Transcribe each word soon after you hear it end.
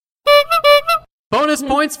Bonus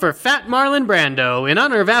points for Fat Marlon Brando. In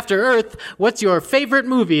honor of After Earth, what's your favorite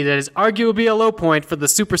movie that is arguably a low point for the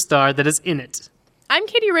superstar that is in it? I'm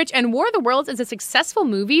Katie Rich, and War of the Worlds is a successful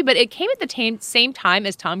movie, but it came at the same time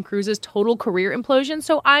as Tom Cruise's total career implosion,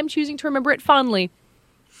 so I'm choosing to remember it fondly.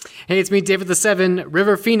 Hey, it's me, David the Seven.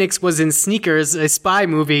 River Phoenix was in Sneakers, a spy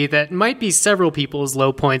movie that might be several people's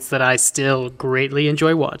low points that I still greatly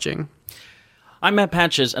enjoy watching. I'm Matt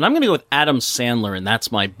Patches, and I'm going to go with Adam Sandler, and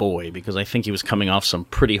That's My Boy, because I think he was coming off some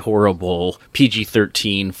pretty horrible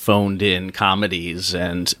PG-13 phoned-in comedies,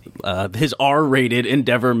 and his R-rated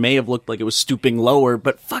endeavor may have looked like it was stooping lower,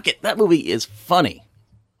 but fuck it, that movie is funny.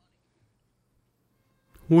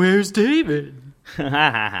 Where's David?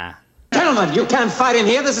 Gentlemen, you can't fight in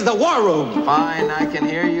here. This is the war room. Fine, I can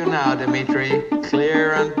hear you now, Dimitri.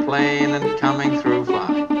 Clear and plain and coming through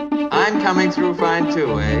fine. I'm coming through fine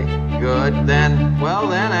too, eh? Good. Then,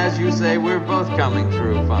 as you say, we're both coming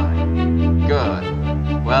through fine.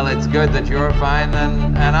 Good. Well, it's good that you're fine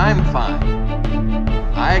and I'm fine.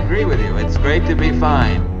 I agree with you. It's great to be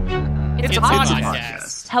fine. It's a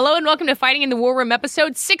podcast. Hello and welcome to Fighting in the War Room,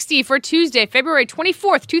 episode 60 for Tuesday, February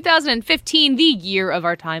 24th, 2015, the year of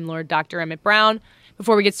our Time Lord, Dr. Emmett Brown.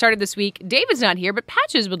 Before we get started this week, David's not here, but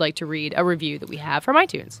Patches would like to read a review that we have from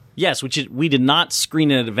iTunes. Yes, we did not screen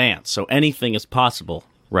in advance, so anything is possible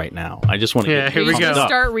right now. I just want to here we go.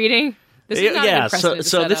 Start reading. This is not a good precedent to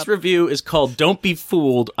set this up. review is called Don't Be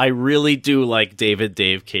Fooled. I really do like David,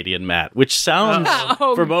 Dave, Katie, and Matt, which sounds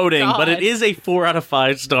foreboding, but it is a 4 out of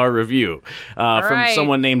 5 star review from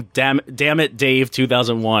someone named Damn It Dave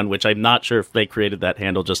 2001, which I'm not sure if they created that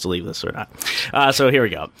handle just to leave this or not. So here we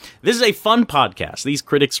go. This is a fun podcast. These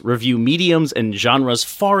critics review mediums and genres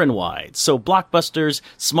far and wide. So blockbusters,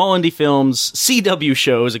 small indie films, CW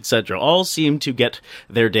shows, etc. all seem to get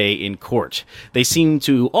their day in court. They seem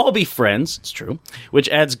to all be friends. It's true, which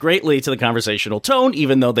adds greatly to the conversational tone,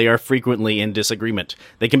 even though they are frequently in disagreement.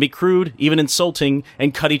 They can be crude, even insulting,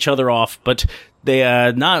 and cut each other off, but they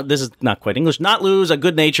this is not quite English, not lose a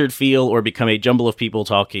good-natured feel or become a jumble of people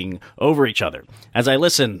talking over each other. As I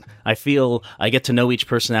listen, I feel I get to know each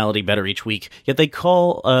personality better each week, yet they can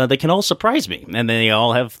all surprise me, and they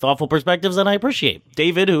all have thoughtful perspectives that I appreciate.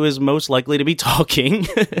 David, who is most likely to be talking,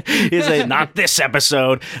 not this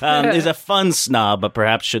episode, is a fun snob, but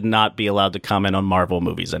perhaps should not be allowed to comment on Marvel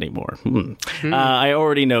movies anymore. I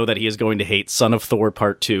already know that he is going to hate Son of Thor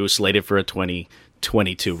Part 2, slated for a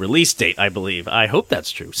 2022 release date, I believe. I hope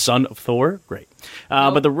that's true. Son of Thor? Great.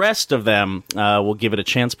 But the rest of them will give it a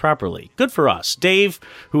chance properly. Good for us. Dave,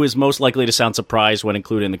 who is most likely to sound surprised when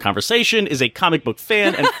included in the conversation, is a comic book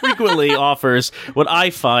fan and frequently offers what I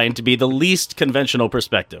find to be the least conventional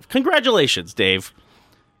perspective. Congratulations, Dave.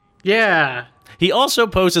 Yeah. He also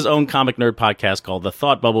posts his own comic nerd podcast called The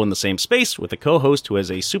Thought Bubble in the same space with a co-host who has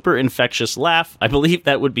a super infectious laugh. I believe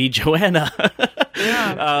that would be Joanna.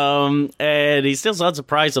 Yeah. And he still sounds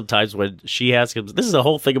surprised sometimes when she asks him, this is the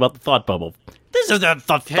whole thing about the thought bubble. This is the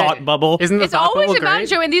thought bubble. Isn't the it's thought always bubble about great?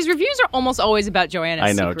 Joanna. These reviews are almost always about Joanna.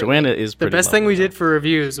 I know. secretly. Joanna is The pretty best thing we lovely. did for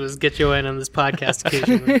reviews was get Joanne on this podcast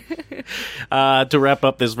occasionally. To wrap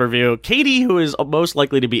up this review, Katie, who is most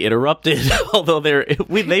likely to be interrupted, although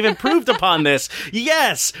they've improved upon this.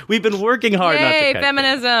 Yes, we've been working hard not to Yay, catch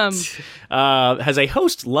feminism. has a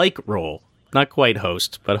host-like role. Not quite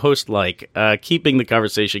host, but host-like, keeping the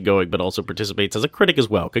conversation going, but also participates as a critic as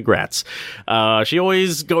well. Congrats. She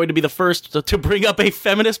always going to be the first to bring up a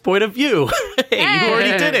feminist point of view. Hey, you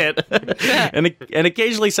already did it. and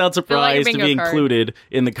occasionally sounds surprised to be included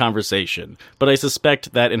in the conversation. But I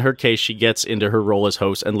suspect that in her case, she gets into her role as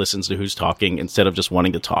host and listens to who's talking instead of just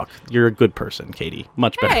wanting to talk. You're a good person, Katie.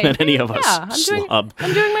 Much better than any of us. I'm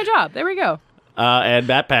doing my job. There we go. And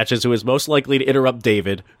Matt Patches, who is most likely to interrupt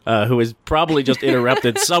David, who has probably just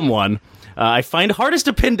interrupted someone. I find hardest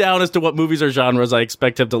to pin down as to what movies or genres I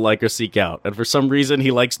expect him to like or seek out. And for some reason, he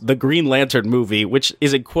likes the Green Lantern movie, which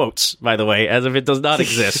is in quotes, by the way, as if it does not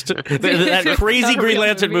exist. that crazy Green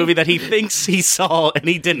Lantern movie that he thinks he saw and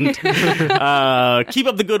he didn't. Keep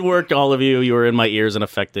up the good work, all of you. You are in my ears and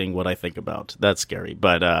affecting what I think about. That's scary.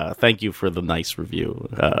 But thank you for the nice review.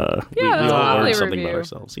 We all learned something about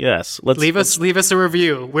ourselves. Yes. Leave us a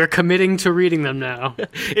review. We're committing to reading them now.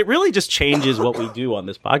 It really just changes what we do on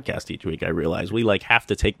this podcast each week. I realize we have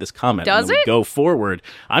to take this comment Does and then we go forward.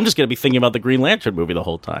 I'm just going to be thinking about the Green Lantern movie the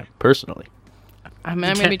whole time, personally. I'm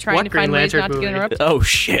going to be trying to find ways not to get interrupted. Oh,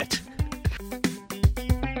 shit.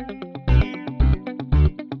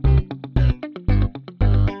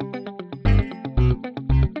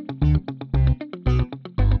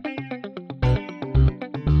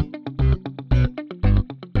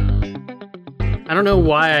 I don't know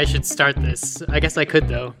why I should start this. I guess I could,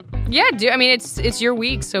 though. Yeah, I mean, it's your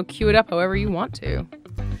week, so cue it up however you want to.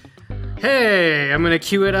 Hey, I'm going to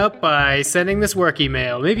cue it up by sending this work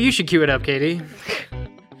email. Maybe you should cue it up, Katie.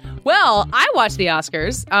 Well, I watched the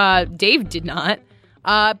Oscars. Dave did not.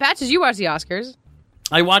 Pat, did you watch the Oscars?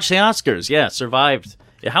 I watched the Oscars, yeah, survived.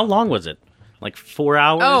 How long was it? Like 4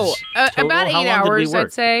 hours? Oh, total? about 8 hours,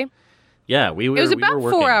 I'd say. Yeah, it was about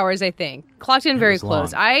 4 hours, I think. Clocked in very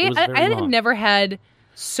close. I had never had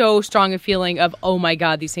so strong a feeling of, oh my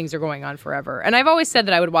God, these things are going on forever. And I've always said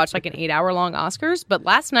that I would watch like an 8-hour long Oscars, but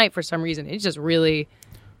last night, for some reason, it just really...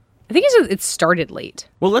 I think it started late.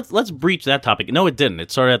 Well, let's breach that topic. No, it didn't.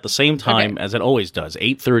 It started at the same time as it always does,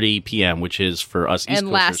 8:30 p.m., which is for us East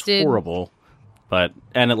Coasters horrible.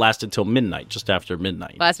 And it lasted till midnight, just after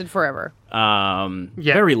midnight. Lasted forever.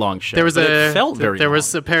 Very long show. It felt very There long.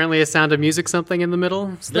 was apparently a Sound of Music something in the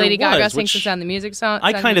middle. Lady Gaga sings the Sound of Music song.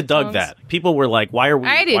 I kind of dug that. People were like, why are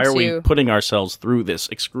we putting ourselves through this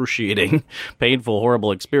excruciating, painful,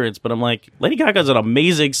 horrible experience? But I'm like, Lady Gaga's an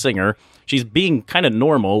amazing singer. She's being kind of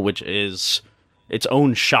normal, which is its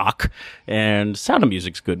own shock. And Sound of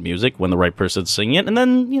Music's good music when the right person's singing it. And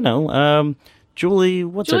then, Julie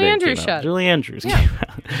Andrews came out. Julie Andrews came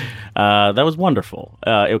out. That was wonderful.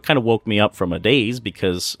 It kind of woke me up from a daze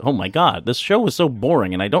because, oh my God, this show was so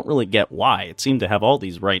boring and I don't really get why. It seemed to have all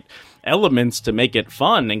these right elements to make it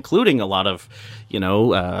fun, including a lot of,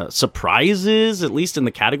 surprises, at least in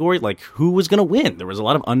the category, like who was going to win. There was a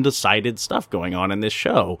lot of undecided stuff going on in this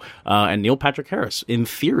show. And Neil Patrick Harris, in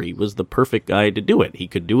theory, was the perfect guy to do it. He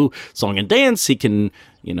could do song and dance. He can,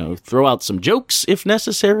 throw out some jokes if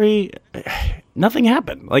necessary. Nothing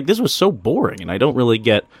happened. Like, this was so boring, and I don't really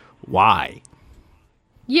get why.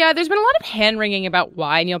 Yeah, there's been a lot of hand-wringing about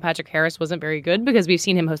why Neil Patrick Harris wasn't very good, because we've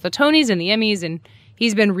seen him host the Tonys and the Emmys, and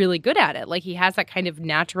he's been really good at it. Like, he has that kind of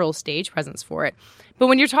natural stage presence for it. But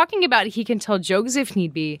when you're talking about he can tell jokes if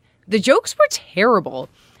need be, the jokes were terrible.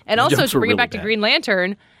 And also, to bring it back to Green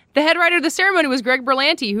Lantern, the head writer of the ceremony was Greg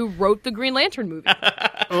Berlanti, who wrote the Green Lantern movie.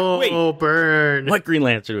 Wait, burn. What Green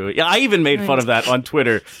Lantern movie? Yeah, I even made fun of that on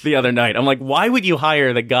Twitter the other night. I'm like, why would you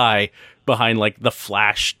hire the guy behind, like, the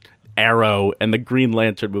Flash, Arrow, and the Green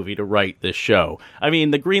Lantern movie to write this show? I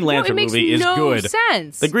mean, the Green Lantern movie is good.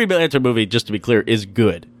 Sense. The Green Lantern movie, just to be clear, is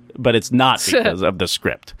good, but it's not because of the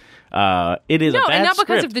script. It is a bad script. No, and not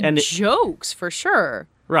because of the jokes, for sure.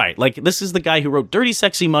 Right, like this is the guy who wrote Dirty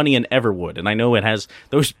Sexy Money and Everwood, and I know it has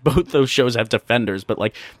both those shows have Defenders, but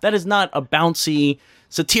like that is not a bouncy,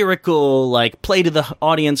 satirical, like play to the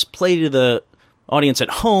audience at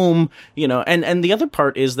home, and the other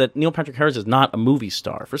part is that Neil Patrick Harris is not a movie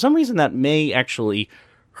star. For some reason that may actually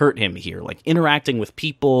hurt him here, like interacting with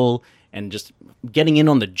people and just getting in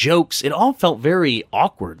on the jokes. It all felt very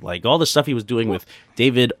awkward, like all the stuff he was doing with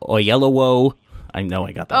David Oyelowo. I know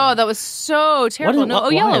I got that. Oh, that was so terrible.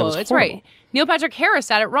 Oyelowo, it's right. Neil Patrick Harris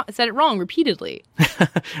said it wrong repeatedly.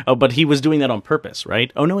 Oh, but he was doing that on purpose,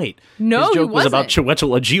 right? Oh, no, wait. No, his joke he was wasn't. about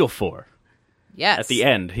Chiwetel Ejiofor. Yes. At the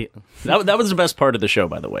end. That was the best part of the show,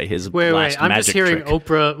 by the way. His last I'm magic just hearing trick.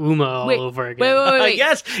 Oprah Uma all over again. Wait.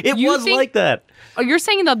 Yes, it was like that. Oh, you're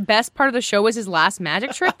saying the best part of the show was his last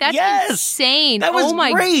magic trick? That's insane. That was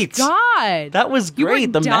great. God. That was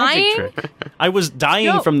great. The magic trick. I was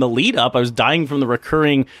dying from the lead up. I was dying from the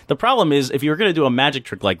recurring. The problem is, if you're going to do a magic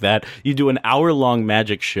trick like that, you do an hour-long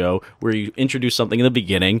magic show where you introduce something in the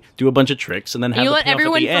beginning, do a bunch of tricks, and then have the payoff at the end.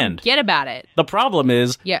 You let everyone forget about it. The problem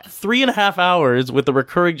is, 3.5 hours with the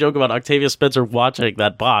recurring joke about Octavia Spencer watching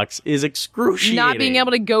that box is excruciating. Not being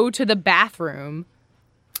able to go to the bathroom.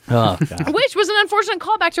 Oh, God. Which was an unfortunate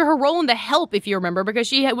callback to her role in The Help, if you remember, because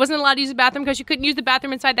she wasn't allowed to use the bathroom because she couldn't use the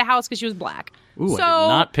bathroom inside the house because she was black. Ooh, so, I did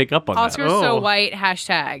not pick up on that. Oscars so white,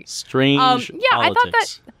 hashtag. Strange politics. I thought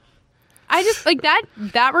that... I just, like,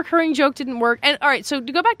 that recurring joke didn't work. And, all right, so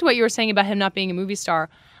to go back to what you were saying about him not being a movie star,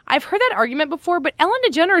 I've heard that argument before, but Ellen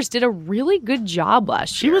DeGeneres did a really good job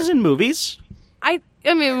last year. She was in movies.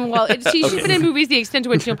 I mean, well, she's been in movies the extent to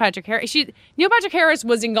which Neil Patrick Harris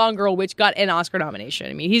was in Gone Girl, which got an Oscar nomination.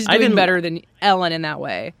 I mean, he's doing better than Ellen in that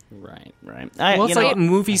way. Right. It's like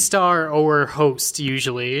movie star or host,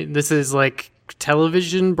 usually. This is like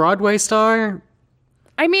television Broadway star.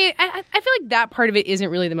 I mean, I feel like that part of it isn't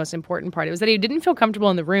really the most important part. It was that he didn't feel comfortable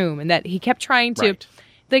in the room and that he kept trying to... Right.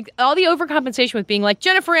 Like, all the overcompensation with being like,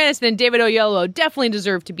 Jennifer Aniston and David Oyelowo definitely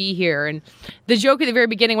deserve to be here. And the joke at the very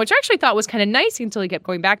beginning, which I actually thought was kind of nice until he kept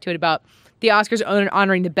going back to it, about the Oscars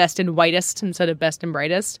honoring the best and whitest instead of best and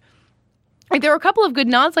brightest. Like, there were a couple of good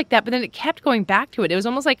nods like that, but then it kept going back to it. It was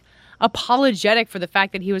almost like apologetic for the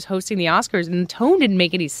fact that he was hosting the Oscars, and the tone didn't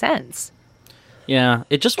make any sense. Yeah,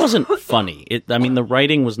 it just wasn't funny. The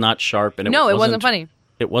writing was not sharp. And it wasn't funny.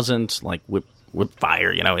 It wasn't, like, with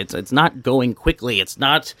fire. You know, it's not going quickly.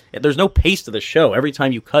 There's no pace to the show. Every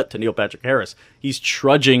time you cut to Neil Patrick Harris, he's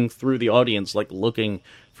trudging through the audience like looking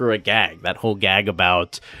for a gag. That whole gag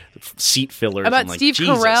about seat fillers. About and, like, Steve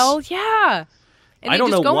Jesus. Carell? Yeah. And I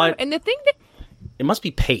don't know why. And the thing that... It must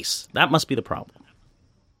be pace. That must be the problem.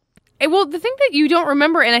 Well, the thing that you don't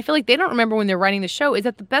remember, and I feel like they don't remember when they're writing the show, is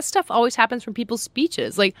that the best stuff always happens from people's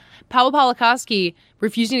speeches. Like, Paweł Pawlikowski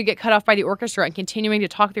refusing to get cut off by the orchestra and continuing to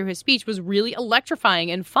talk through his speech was really electrifying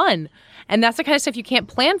and fun. And that's the kind of stuff you can't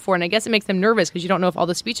plan for, and I guess it makes them nervous because you don't know if all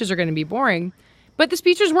the speeches are going to be boring. But the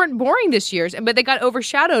speeches weren't boring this year, but they got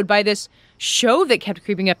overshadowed by this show that kept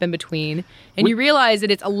creeping up in between. And you realize that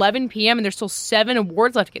it's 11 p.m. and there's still 7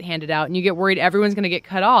 awards left to get handed out, and you get worried everyone's going to get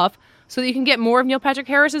cut off, so that you can get more of Neil Patrick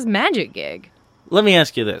Harris's magic gig. Let me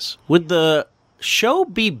ask you this. Would the show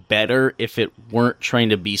be better if it weren't trying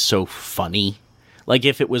to be so funny? Like,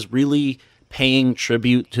 if it was really paying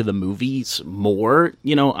tribute to the movies more?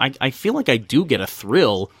 You know, I feel like I do get a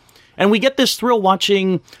thrill. And we get this thrill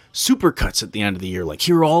watching supercuts at the end of the year. Like,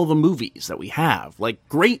 here are all the movies that we have. Like,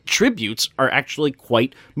 great tributes are actually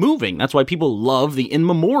quite moving. That's why people love the In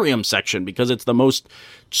Memoriam section, because it's the most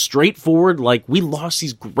straightforward, like, we lost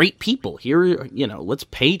these great people. Here, you know, let's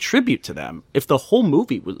pay tribute to them. If the whole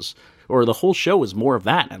movie was, or the whole show was more of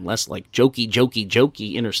that and less, like,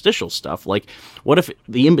 jokey interstitial stuff, like, what if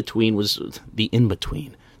the in-between was the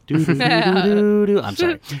in-between? I'm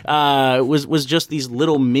sorry. Was just these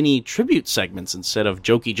little mini tribute segments instead of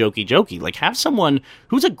jokey. Like, have someone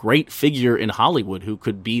who's a great figure in Hollywood who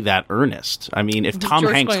could be that earnest. I mean, if Tom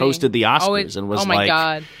Hanks hosted the Oscars and was like,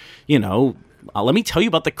 God. You know, let me tell you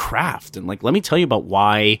about the craft, and like, let me tell you about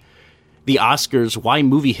why the Oscars, why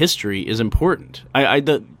movie history is important.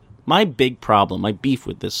 My big problem, my beef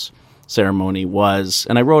with this ceremony was,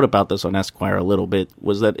 and I wrote about this on Esquire a little bit,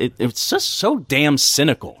 was that it's just so damn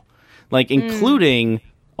cynical. Like, including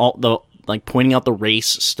all the, like, pointing out the race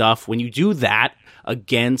stuff. When you do that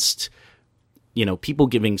against, you know, people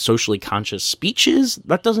giving socially conscious speeches,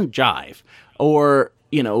 that doesn't jive. Or,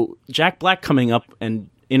 you know, Jack Black coming up and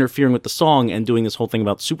interfering with the song and doing this whole thing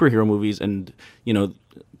about superhero movies and, you know,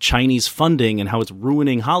 Chinese funding and how it's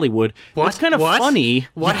ruining Hollywood. What? It's kind of funny.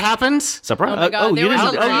 What happened? Surprise! Oh my God, you didn't?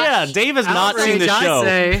 Oh yeah, Dave has not seen the show.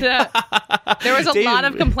 There was a lot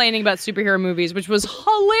of complaining about superhero movies, which was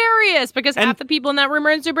hilarious because half the people in that room are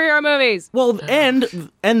in superhero movies. Well, and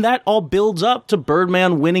that all builds up to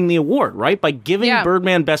Birdman winning the award, right? By giving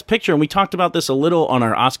Birdman Best Picture, and we talked about this a little on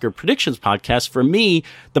our Oscar predictions podcast. For me,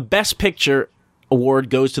 the Best Picture award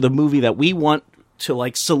goes to the movie that we want to,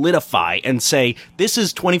 like, solidify and say, this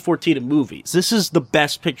is 2014 in movies. This is the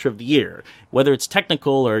best picture of the year. Whether it's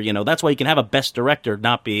technical or, you know, that's why you can have a best director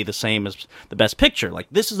not be the same as the best picture. Like,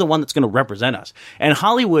 this is the one that's going to represent us. And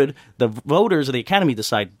Hollywood, the voters of the Academy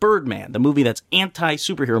decide Birdman, the movie that's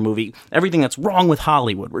anti-superhero movie, everything that's wrong with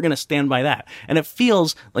Hollywood. We're going to stand by that. And it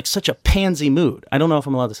feels like such a pansy mood. I don't know if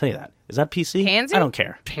I'm allowed to say that. Is that PC? Pansy? I don't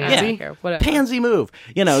care. Pansy? Yeah. Whatever. Pansy move.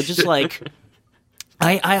 You know, just like...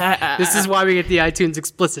 This is why we get the iTunes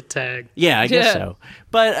explicit tag. Yeah, I guess so.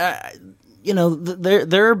 But, you know,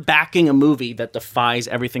 they're backing a movie that defies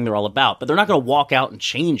everything they're all about, but they're not going to walk out and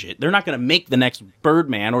change it. They're not going to make the next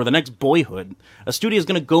Birdman or the next Boyhood. A studio is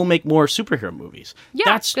going to go make more superhero movies.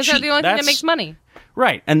 Yeah, because they're the only thing that makes money.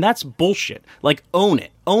 Right, and that's bullshit. Like, own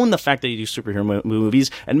it. Own the fact that you do superhero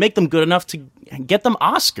movies and make them good enough to get them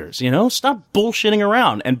Oscars, you know? Stop bullshitting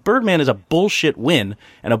around. And Birdman is a bullshit win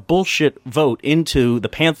and a bullshit vote into the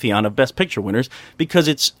pantheon of Best Picture winners because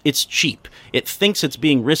it's cheap. It thinks it's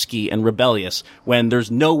being risky and rebellious when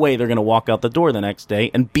there's no way they're going to walk out the door the next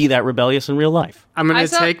day and be that rebellious in real life. I'm going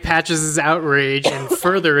to take Patches' outrage and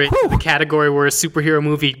further it to the category where a superhero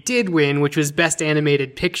movie did win, which was Best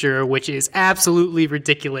Animated Picture, which is absolutely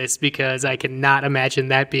ridiculous because I cannot imagine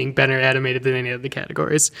that being better animated than any of the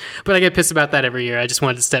categories. But I get pissed about that every year. I just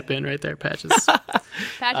wanted to step in right there, Patches. Patches,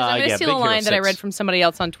 I'm going to steal a line that I read from somebody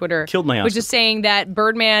else on Twitter. Killed my which is saying that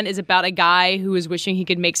Birdman is about a guy who is wishing he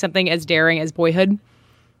could make something as daring as Boyhood.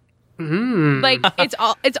 Like, it's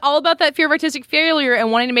all about that fear of artistic failure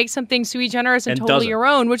and wanting to make something sui generis and totally your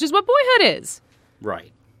own, which is what Boyhood is.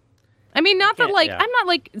 Right. I mean, not that, like, I'm not,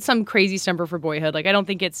 like, some crazy stumper for Boyhood. Like, I don't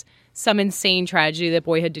think it's some insane tragedy that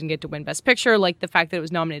Boyhood didn't get to win Best Picture. Like, the fact that it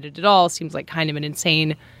was nominated at all seems like kind of an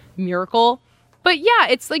insane miracle. But, yeah,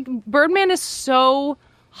 it's like Birdman is so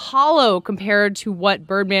hollow compared to what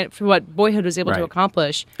Boyhood was able to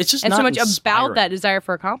accomplish. It's just and not so much inspiring. about that desire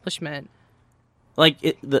for accomplishment. Like,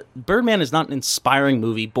 the Birdman is not an inspiring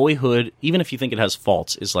movie. Boyhood, even if you think it has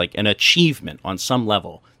faults, is like an achievement on some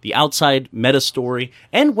level. The outside meta story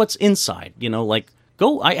and what's inside, you know, like,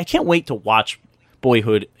 I can't wait to watch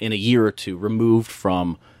Boyhood in a year or two removed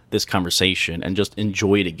from this conversation and just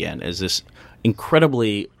enjoy it again as this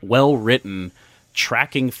incredibly well-written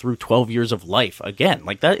tracking through 12 years of life again.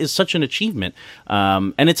 Like, that is such an achievement.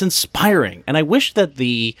 And it's inspiring. And I wish that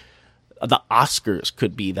the Oscars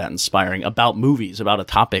could be that inspiring about movies, about a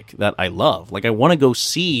topic that I love. Like, I want to go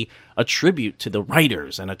see a tribute to the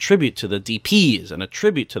writers and a tribute to the DPs and a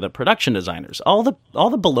tribute to the production designers. All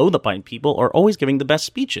the below the line people are always giving the best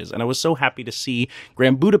speeches. And I was so happy to see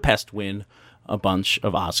Grand Budapest win a bunch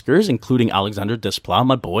of Oscars, including Alexander Desplat,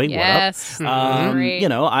 my boy. Yes. What up? You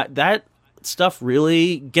know, that stuff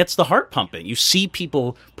really gets the heart pumping. You see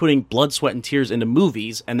people putting blood, sweat, and tears into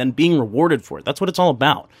movies and then being rewarded for it. That's what it's all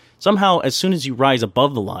about. Somehow, as soon as you rise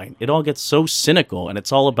above the line, it all gets so cynical, and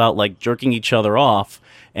it's all about like jerking each other off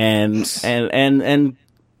and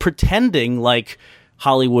pretending like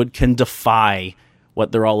Hollywood can defy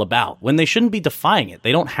what they're all about when they shouldn't be defying it.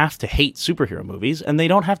 They don't have to hate superhero movies, and they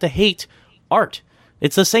don't have to hate art.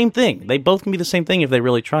 It's the same thing. They both can be the same thing if they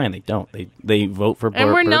really try, and they don't. They vote for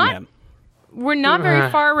Birdman. We're not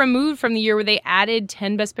very far removed from the year where they added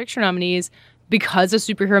 10 Best Picture nominees because a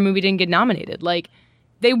superhero movie didn't get nominated. Like,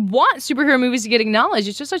 they want superhero movies to get acknowledged.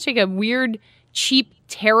 It's just such like a weird, cheap,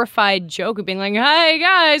 terrified joke of being like, "Hey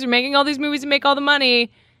guys, we're making all these movies to make all the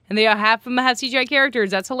money, and they half of them have CGI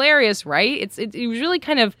characters. That's hilarious, right?" It was really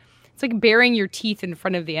kind of, it's like baring your teeth in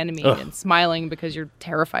front of the enemy and smiling because you're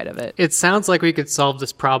terrified of it. It sounds like we could solve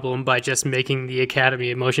this problem by just making the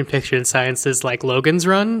Academy of Motion Picture and Sciences like Logan's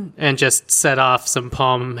Run and just set off some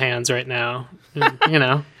palm hands right now. You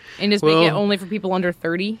know. And just make it only for people under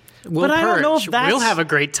 30? But I don't know if we'll have a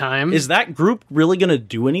great time. Is that group really going to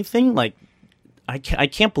do anything? Like, I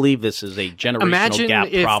can't believe this is a generational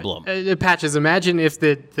gap problem. Patches, imagine if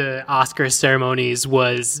the Oscar ceremonies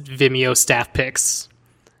was Vimeo staff picks.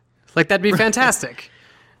 Like, that'd be fantastic.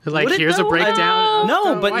 Like, here's a breakdown.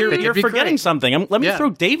 No, but you're forgetting something. Let me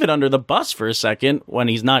throw David under the bus for a second when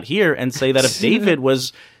he's not here and say that if David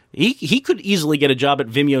was... He could easily get a job at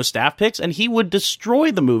Vimeo staff picks, and he would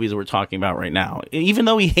destroy the movies we're talking about right now, even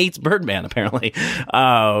though he hates Birdman, apparently.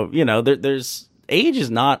 You know, there's age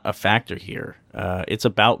is not a factor here. It's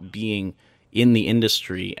about being in the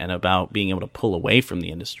industry and about being able to pull away from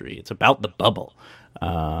the industry. It's about the bubble.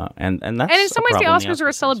 And that's and in some ways, the Oscars are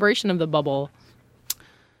a celebration of the bubble.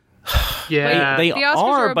 Yeah, the Oscars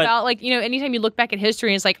are about, like, you know, anytime you look back at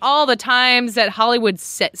history, it's like all the times that Hollywood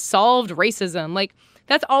solved racism. Like,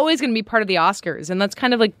 that's always going to be part of the Oscars, and that's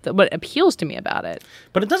kind of like what appeals to me about it.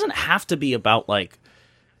 But it doesn't have to be about, like,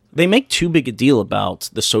 they make too big a deal about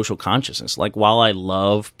the social consciousness. Like, while I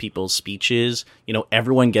love people's speeches, you know,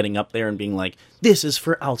 everyone getting up there and being like, this is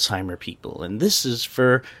for Alzheimer people, and this is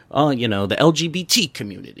for, you know, the LGBT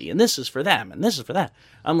community, and this is for them, and this is for that.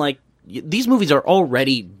 I'm like, these movies are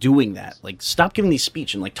already doing that. Like, stop giving these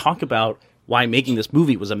speech and, like, talk about why making this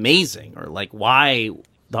movie was amazing, or, like, why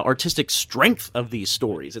the artistic strength of these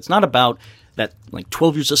stories. It's not about that, like,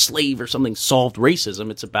 12 Years a Slave or something solved racism.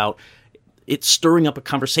 It's about it stirring up a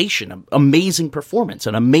conversation, an amazing performance,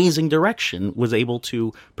 an amazing direction was able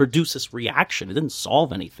to produce this reaction. It didn't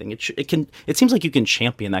solve anything. It seems like you can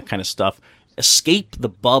champion that kind of stuff, escape the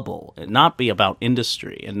bubble, and not be about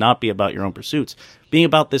industry and not be about your own pursuits, being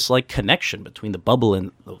about this, like, connection between the bubble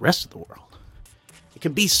and the rest of the world. It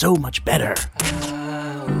can be so much better.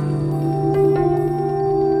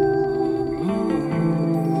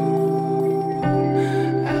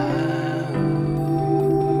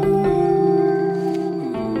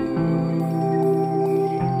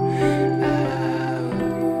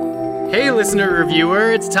 Hey, listener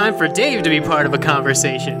reviewer, it's time for Dave to be part of a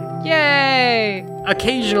conversation. Yay!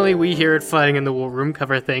 Occasionally, we here at Fighting in the War Room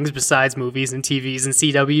cover things besides movies and TVs and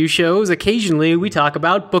CW shows. Occasionally, we talk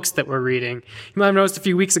about books that we're reading. You might have noticed a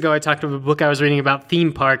few weeks ago I talked about a book I was reading about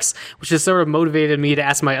theme parks, which has sort of motivated me to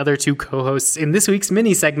ask my other two co-hosts in this week's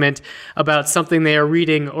mini segment about something they are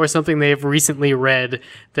reading or something they have recently read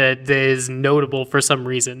that is notable for some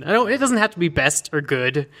reason. It doesn't have to be best or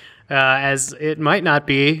good, as it might not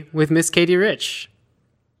be with Miss Katie Rich.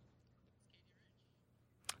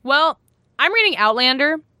 Well, I'm reading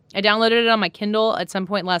Outlander. I downloaded it on my Kindle at some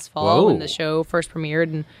point last fall when the show first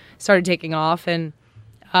premiered and started taking off, and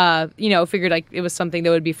figured like it was something that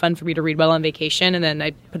would be fun for me to read while on vacation, and then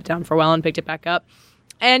I put it down for a while and picked it back up.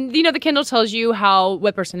 And the Kindle tells you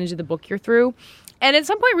what percentage of the book you're through. And at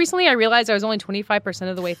some point recently, I realized I was only 25%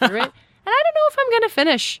 of the way through it, and I don't know if I'm going to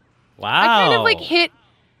finish. Wow! I kind of hit.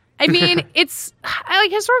 I mean,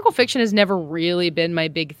 historical fiction has never really been my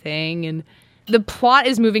big thing, and the plot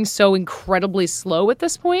is moving so incredibly slow at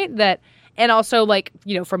this point that, and also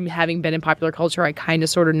from having been in popular culture, I kind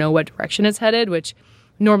of sort of know what direction it's headed, which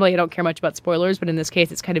Normally, I don't care much about spoilers, but in this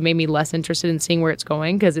case, it's kind of made me less interested in seeing where it's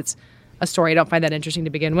going because it's a story I don't find that interesting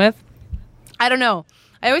to begin with. I don't know.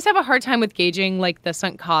 I always have a hard time with gauging like the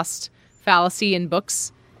sunk cost fallacy in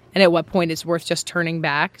books and at what point it's worth just turning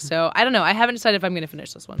back. So I don't know. I haven't decided if I'm going to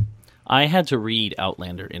finish this one. I had to read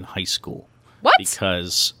Outlander in high school. What?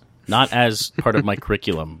 Because not as part of my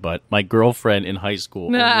curriculum, but my girlfriend in high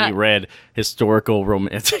school only read historical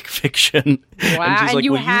romantic fiction. Wow, and like,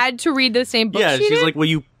 you had to read the same book? Yeah, she's did? like, will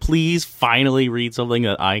you please finally read something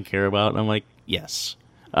that I care about? And I'm like, yes.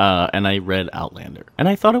 And I read Outlander, and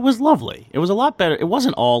I thought it was lovely. It was a lot better. It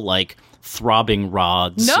wasn't all like throbbing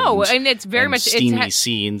rods. No, and it's very much steamy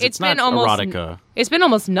scenes. It's not erotica. It's been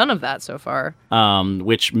almost none of that so far.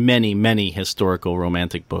 Which many historical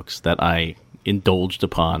romantic books that I indulged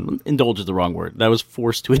upon. Indulge is the wrong word. That I was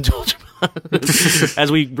forced to indulge upon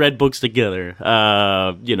as we read books together.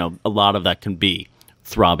 A lot of that can be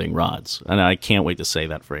throbbing rods, and I can't wait to say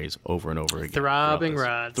that phrase over and over again. Throbbing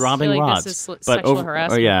rods. Throbbing rods. This is sexual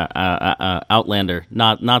harassment. Outlander.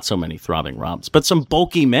 Not so many throbbing rods, but some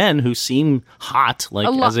bulky men who seem hot. Like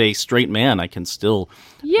as a straight man, I can still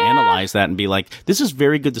analyze that and be like, this is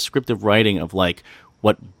very good descriptive writing of like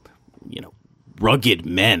what rugged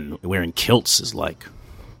men wearing kilts is like.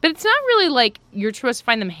 But it's not really like you're supposed to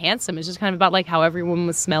find them handsome. It's just kind of about like how everyone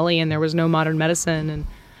was smelly and there was no modern medicine, and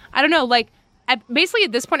I don't know, like. Basically,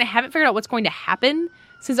 at this point, I haven't figured out what's going to happen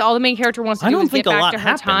since all the main character wants to do is get back to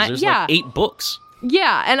her time. There's like 8 books.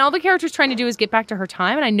 Yeah, and all the character's trying to do is get back to her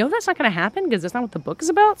time, and I know that's not going to happen because that's not what the book is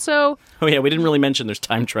about. So. Oh yeah, we didn't really mention there's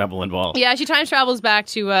time travel involved. Yeah, she time travels back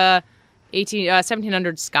to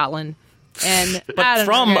 1700 Scotland, and but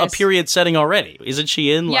from a period setting already, isn't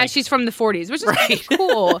she in? Yeah, she's from the 40s, which is kind of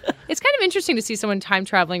cool. It's kind of interesting to see someone time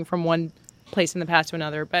traveling from one place in the past to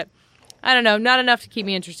another, but. I don't know. Not enough to keep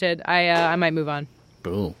me interested. I might move on.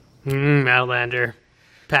 Boom. Outlander.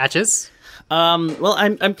 Patches? Well,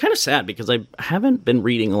 I'm kind of sad because I haven't been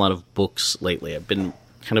reading a lot of books lately. I've been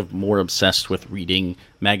kind of more obsessed with reading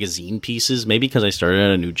magazine pieces. Maybe because I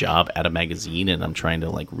started a new job at a magazine and I'm trying to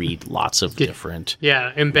like read lots of different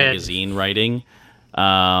magazine writing.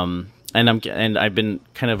 And I've been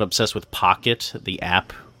kind of obsessed with Pocket, the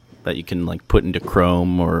app that you can like put into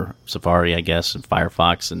Chrome or Safari, I guess, and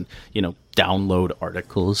Firefox, and download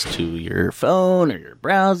articles to your phone or your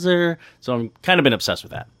browser. So I'm kind of been obsessed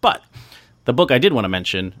with that. But the book I did want to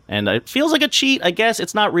mention, and it feels like a cheat, I guess.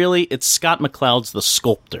 It's not really. It's Scott McCloud's The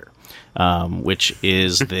Sculptor, which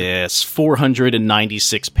is this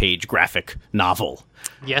 496-page graphic novel.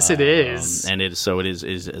 Yes, it is. And it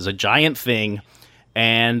is a giant thing.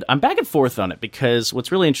 And I'm back and forth on it because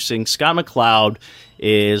what's really interesting, Scott McCloud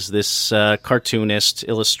is this cartoonist,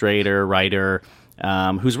 illustrator, writer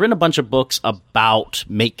who's written a bunch of books about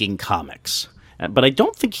making comics. But I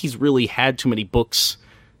don't think he's really had too many books.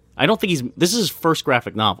 This is his first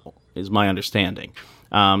graphic novel, is my understanding.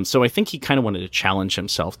 So I think he kind of wanted to challenge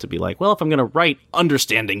himself to be like, well, if I'm going to write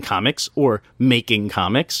understanding comics or making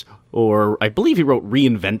comics, or I believe he wrote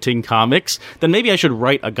reinventing comics, then maybe I should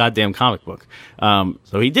write a goddamn comic book.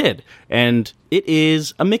 So he did. And it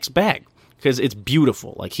is a mixed bag because it's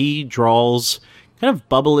beautiful. Like he draws kind of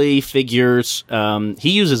bubbly figures.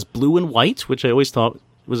 He uses blue and white, which I always thought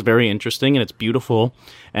was very interesting, and it's beautiful.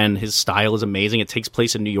 And his style is amazing. It takes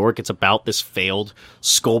place in New York. It's about this failed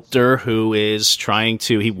sculptor who is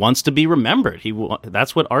he wants to be remembered.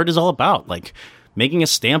 That's what art is all about. Like, making a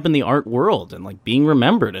stamp in the art world and like being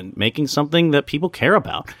remembered and making something that people care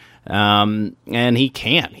about. And he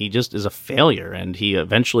can't. He just is a failure, and he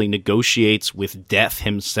eventually negotiates with death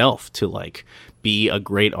himself to like be a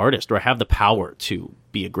great artist or have the power to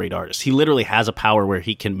be a great artist. He literally has a power where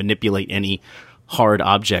he can manipulate any hard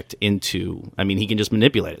object he can just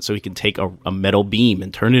manipulate it. So he can take a metal beam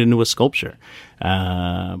and turn it into a sculpture.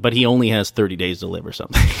 But he only has 30 days to live or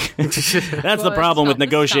something. That's the problem with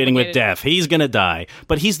negotiating with death. He's going to die.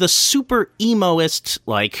 But he's the super emoist,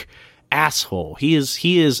 like, asshole. He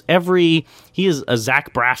is a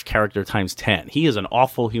Zach Braff character times 10. He is an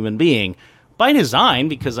awful human being. By design,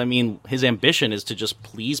 because his ambition is to just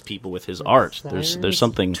please people with his art. There's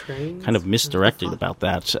something kind of misdirected about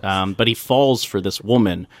that. But he falls for this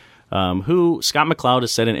woman who Scott McCloud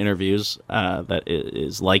has said in interviews that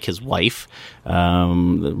is like his wife. That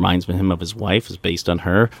reminds him of his wife, is based on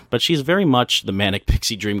her. But she's very much the manic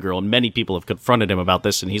pixie dream girl, and many people have confronted him about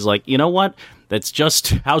this, and he's like, you know what? That's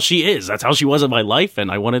just how she is. That's how she was in my life, and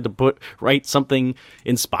I wanted to write something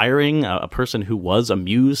inspiring, a person who was a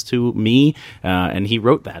muse to me, and he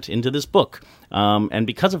wrote that into this book. And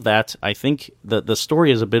because of that, I think the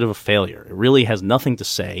story is a bit of a failure. It really has nothing to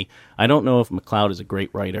say. I don't know if McCloud is a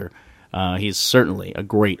great writer. He's certainly a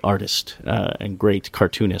great artist and great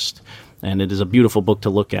cartoonist. And it is a beautiful book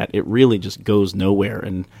to look at. It really just goes nowhere.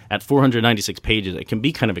 And at 496 pages, it can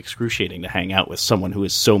be kind of excruciating to hang out with someone who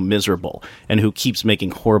is so miserable and who keeps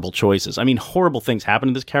making horrible choices. I mean, horrible things happen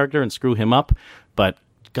to this character and screw him up, but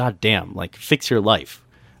goddamn, like, fix your life.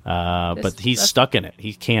 But he's stuck in it.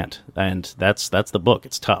 He can't. And that's the book.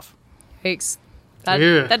 It's tough. Yikes.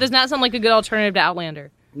 That does not sound like a good alternative to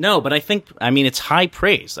Outlander. No, but I mean, it's high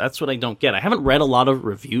praise. That's what I don't get. I haven't read a lot of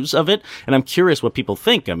reviews of it, and I'm curious what people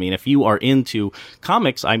think. I mean, if you are into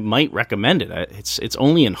comics, I might recommend it. It's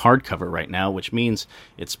only in hardcover right now, which means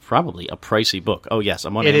it's probably a pricey book. Oh, yes,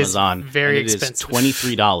 I'm on Amazon. It is very expensive. It is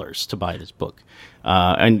 $23 to buy this book.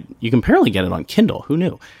 And you can apparently get it on Kindle. Who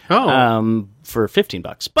knew? Oh. For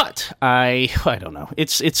 $15. But I don't know.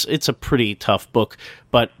 It's a pretty tough book,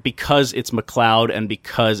 but because it's McCloud and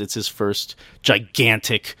because it's his first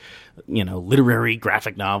gigantic, literary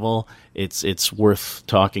graphic novel, it's worth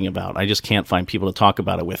talking about. I just can't find people to talk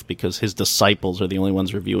about it with because his disciples are the only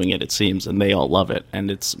ones reviewing it seems, and they all love it,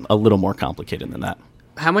 and it's a little more complicated than that.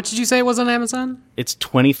 How much did you say it was on Amazon? It's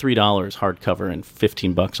 $23 hardcover and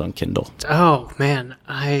 $15 on Kindle. Oh, man.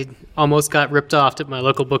 I almost got ripped off at my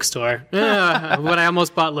local bookstore. But I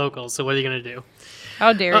almost bought local, so what are you going to do?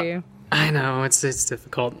 How dare you? I know, it's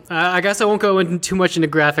difficult. I guess I won't go too much into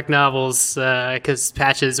graphic novels because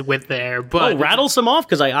Patches went there. But rattle some off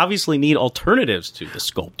because I obviously need alternatives to The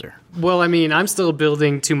Sculptor. Well, I mean, I'm still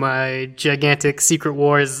building to my gigantic Secret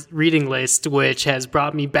Wars reading list, which has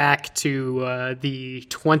brought me back to the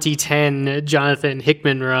 2010 Jonathan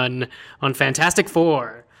Hickman run on Fantastic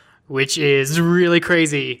Four, which is really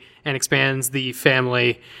crazy and expands the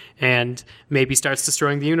family and maybe starts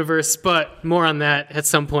destroying the universe, but more on that at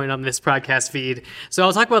some point on this podcast feed. So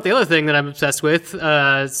I'll talk about the other thing that I'm obsessed with,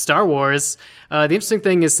 Star Wars. The interesting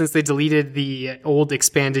thing is since they deleted the old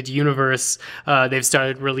expanded universe, they've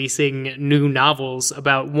started releasing new novels,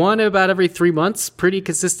 about every 3 months, pretty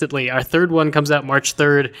consistently. Our third one comes out March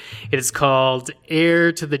 3rd. It is called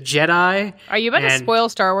Heir to the Jedi. Are you about to spoil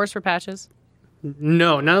Star Wars for Patches?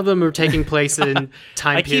 No, none of them are taking place in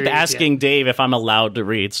time I keep asking Dave if I'm allowed to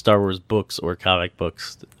read Star Wars books or comic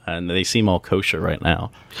books, and they seem all kosher right now.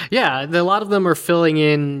 Yeah, a lot of them are filling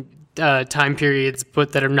in time periods,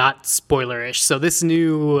 but that are not spoilerish. So this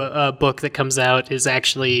new book that comes out is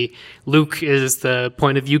actually Luke is the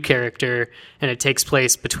point of view character, and it takes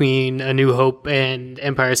place between A New Hope and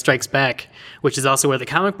Empire Strikes Back, which is also where the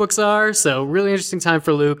comic books are. So really interesting time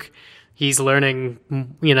for Luke. He's learning,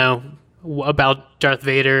 about Darth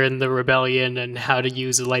Vader and the rebellion and how to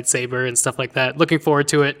use a lightsaber and stuff like that. Looking forward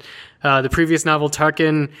to it. The previous novel,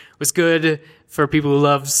 Tarkin, was good for people who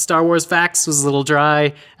love Star Wars facts, was a little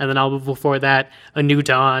dry. And the novel before that, A New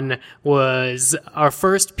Dawn, was our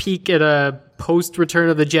first peek at a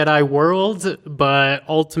post-Return of the Jedi world, but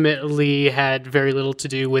ultimately had very little to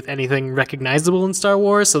do with anything recognizable in Star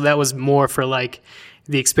Wars. So that was more for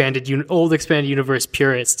the old expanded universe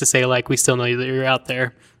purists to say, we still know that you're out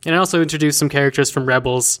there. And I also introduced some characters from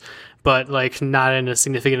Rebels, but not in a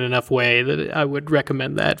significant enough way that I would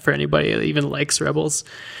recommend that for anybody that even likes Rebels.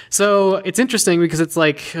 So it's interesting because it's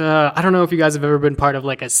I don't know if you guys have ever been part of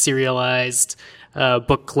a serialized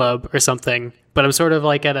book club or something, but I'm sort of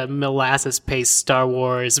at a molasses-paced Star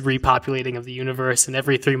Wars repopulating of the universe, and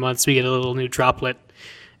every 3 months we get a little new droplet.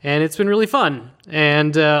 And it's been really fun.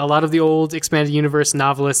 And a lot of the old expanded universe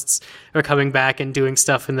novelists are coming back and doing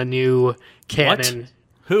stuff in the new canon. What?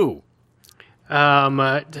 Who?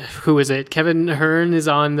 Who is it? Kevin Hearn is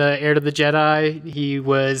on the Heir to the Jedi. He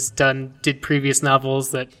did previous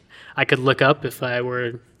novels that I could look up if I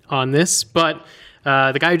were on this. But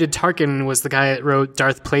the guy who did Tarkin was the guy that wrote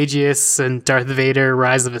Darth Plagueis and Darth Vader,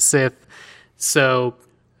 Rise of a Sith. So,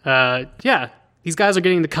 these guys are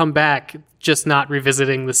getting to come back, just not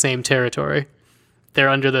revisiting the same territory. They're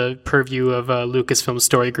under the purview of Lucasfilm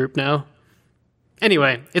Story Group now.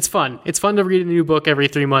 Anyway, it's fun. It's fun to read a new book every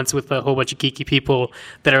 3 months with a whole bunch of geeky people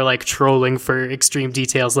that are trolling for extreme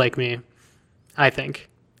details like me. I think.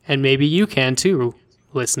 And maybe you can too,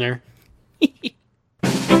 listener. Jabba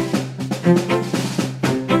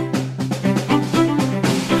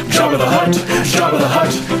the Hutt, Jabba the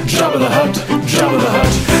Hutt, Jabba the Hutt, Jabba the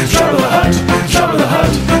Hutt, Jabba the Hutt, Jabba the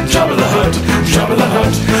Hutt, Jabba the Hutt, Jabba the Hutt, Jabba the Hutt,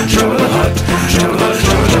 Jabba the Hutt, Jabba,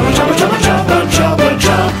 Jabba, Jabba, Jabba, Jabba, Jabba the Hutt.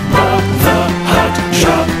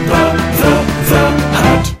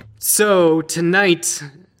 So tonight,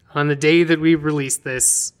 on the day that we release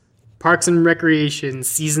this, Parks and Recreation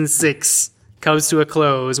Season 6 comes to a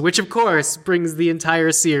close, which of course brings the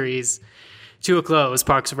entire series to a close.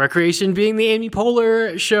 Parks and Recreation being the Amy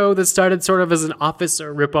Poehler show that started sort of as an Office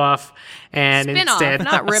ripoff, and spin-off, instead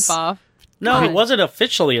not ripoff. No, it wasn't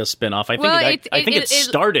officially a spin-off. I think it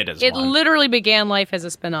started as one. It literally began life as a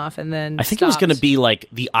spin-off and then I think it was going to be like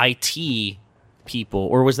the IT people,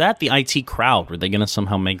 or was that the IT crowd? Were they going to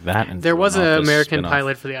somehow make that into There was an American spin-off?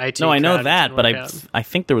 pilot for the IT No, I know crowd. that, but I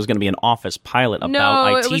think there was going to be an Office pilot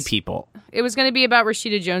about IT people. It was going to be about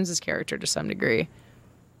Rashida Jones's character to some degree.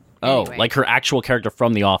 Oh, Anyway. like her actual character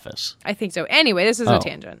from The Office. I think so. Anyway, this is a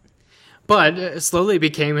tangent. But it slowly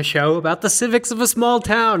became a show about the civics of a small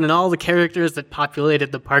town and all the characters that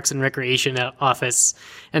populated the Parks and Recreation office.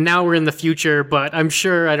 And now we're in the future, but I'm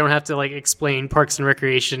sure I don't have to explain Parks and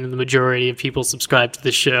Recreation, and the majority of people subscribe to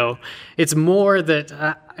the show. It's more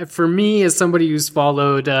that for me, as somebody who's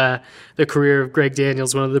followed the career of Greg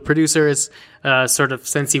Daniels, one of the producers, sort of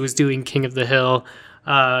since he was doing King of the Hill,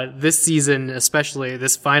 this season, especially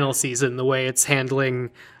this final season, the way it's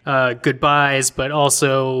handling goodbyes, but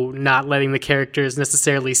also not letting the characters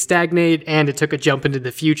necessarily stagnate, and it took a jump into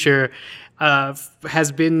the future,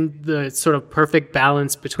 has been the sort of perfect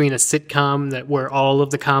balance between a sitcom where all of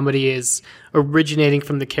the comedy is originating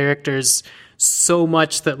from the characters so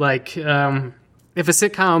much that if a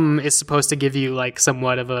sitcom is supposed to give you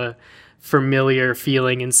somewhat of a familiar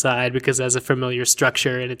feeling inside because it has a familiar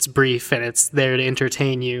structure and it's brief and it's there to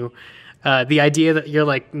entertain you, the idea that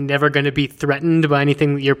you're never going to be threatened by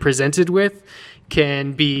anything that you're presented with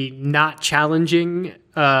can be not challenging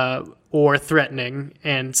or threatening,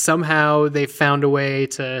 and somehow they've found a way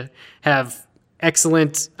to have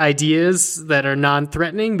excellent ideas that are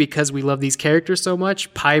non-threatening because we love these characters so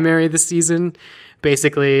much. Pie Mary this season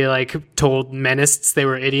basically told Menace they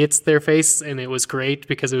were idiots to their face, and it was great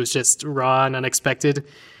because it was just raw and unexpected,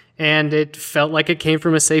 and it felt like it came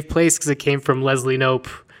from a safe place because it came from Leslie Knope,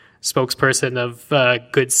 spokesperson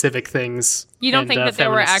of good civic things. You don't think that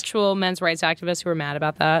there were actual men's rights activists who were mad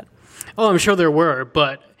about that? Oh, I'm sure there were,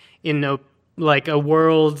 but in a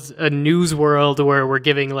news world where we're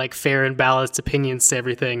giving fair and balanced opinions to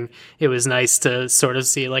everything, it was nice to sort of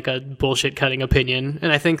see a bullshit cutting opinion.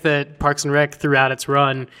 And I think that Parks and Rec throughout its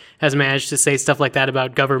run has managed to say stuff like that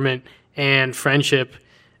about government and friendship,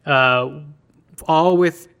 all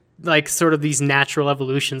with sort of these natural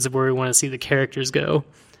evolutions of where we want to see the characters go.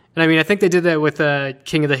 And I mean, I think they did that with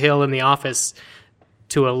King of the Hill and The Office,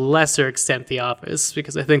 to a lesser extent The Office,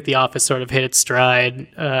 because I think The Office sort of hit its stride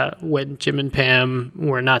when Jim and Pam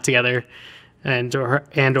were not together and or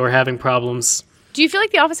having problems. Do you feel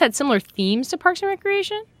like The Office had similar themes to Parks and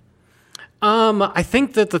Recreation? I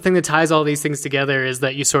think that the thing that ties all these things together is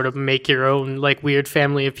that you sort of make your own weird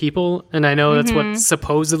family of people, and I know that's what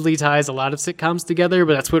supposedly ties a lot of sitcoms together,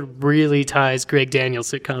 but that's what really ties Greg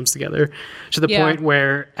Daniels sitcoms together, to the point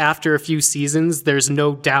where after a few seasons there's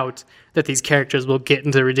no doubt that these characters will get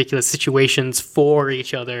into ridiculous situations for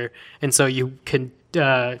each other, and so you can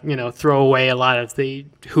throw away a lot of the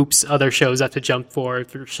hoops other shows have to jump for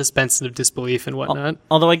suspension of disbelief and whatnot.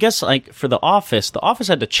 Although I guess for The Office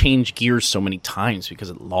had to change gears so many times because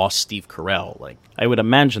it lost Steve Carell. I would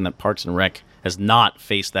imagine that Parks and Rec has not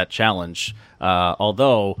faced that challenge,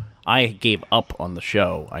 although I gave up on the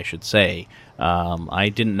show, I should say. I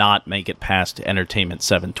did not make it past Entertainment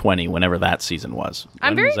 720, whenever that season was.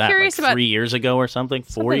 I'm very curious about 3 years ago or something?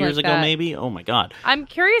 4 years ago, maybe? Oh my God. I'm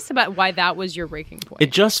curious about why that was your breaking point.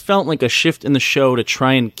 It just felt like a shift in the show to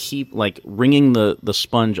try and keep wringing the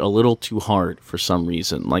sponge a little too hard for some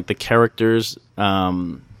reason. The characters,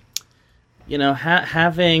 having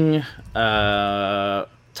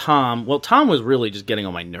Tom. Well, Tom was really just getting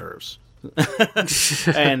on my nerves.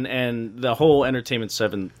 and the whole Entertainment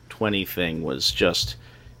 720 thing was just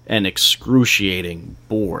an excruciating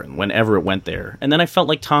bore whenever it went there. And then I felt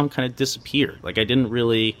like Tom kind of disappeared.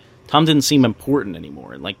 Tom didn't seem important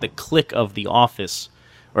anymore. And the clique of The Office,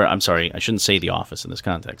 or I'm sorry, I shouldn't say The Office in this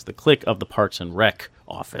context, the clique of the Parks and Rec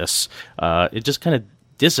office, it just kind of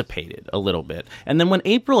dissipated a little bit. And then when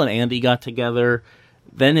April and Andy got together,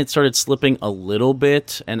 then it started slipping a little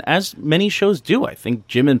bit, and as many shows do, I think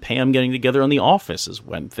Jim and Pam getting together on The Office is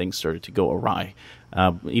when things started to go awry,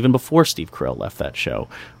 even before Steve Carell left that show.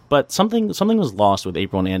 But something was lost with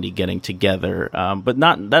April and Andy getting together, but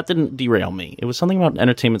that didn't derail me. It was something about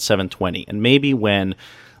Entertainment 720, and maybe when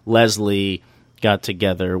Leslie got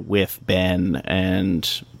together with Ben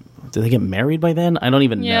and Do they get married by then? I don't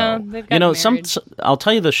even know. They've got married. I'll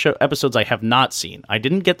tell you the show episodes I have not seen. I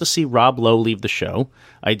didn't get to see Rob Lowe leave the show.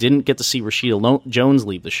 I didn't get to see Rashida Jones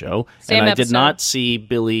leave the show. Same I episode. did not see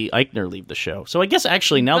Billy Eichner leave the show. So I guess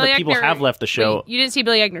actually now that people have left the show... Wait, you didn't see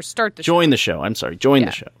Billy Eichner start the show. Join the show. I'm sorry. Join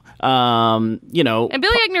the show. And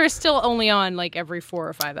Billy Eichner is still only on like every 4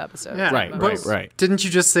 or 5 episodes. Yeah. Right. Didn't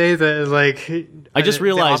you just say that like I just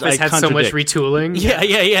realized the Office I had so much retooling?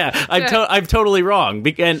 Yeah. I'm totally wrong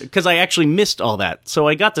because I actually missed all that. So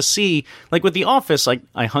I got to see, like with The Office,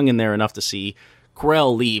 I hung in there enough to see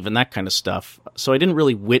Grell leave and that kind of stuff. So I didn't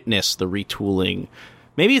really witness the retooling.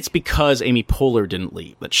 Maybe it's because Amy Poehler didn't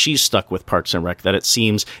leave, that she's stuck with Parks and Rec, that it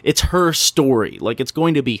seems it's her story. Like, it's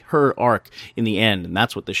going to be her arc in the end, and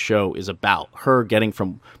that's what this show is about. Her getting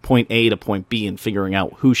from point A to point B and figuring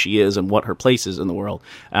out who she is and what her place is in the world,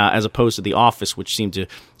 as opposed to The Office, which seemed to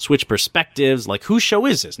switch perspectives. Like, whose show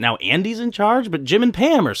is this? Now Andy's in charge, but Jim and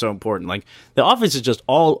Pam are so important. Like, The Office is just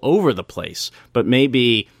all over the place, but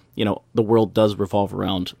maybe, the world does revolve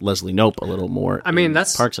around Leslie Knope a little more. I mean,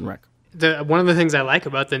 that's Parks and Rec. One of the things I like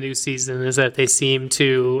about the new season is that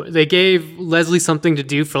they gave Leslie something to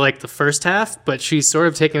do for like the first half, but she's sort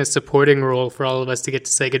of taken a supporting role for all of us to get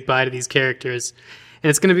to say goodbye to these characters. And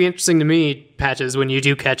it's going to be interesting to me, Patches, when you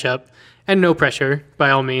do catch up. And no pressure,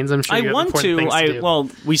 by all means. I'm sure you have important things to do. Well,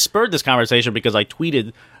 we spurred this conversation because I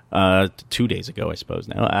tweeted 2 days ago, I suppose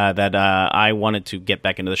now, that I wanted to get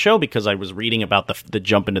back into the show because I was reading about the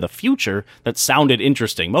jump into the future that sounded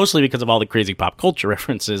interesting, mostly because of all the crazy pop culture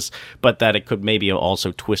references, but that it could maybe have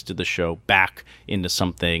also twisted the show back into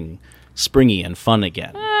something springy and fun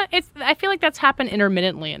again. I feel like that's happened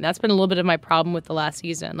intermittently, and that's been a little bit of my problem with the last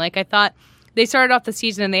season. Like, I thought they started off the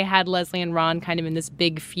season and they had Leslie and Ron kind of in this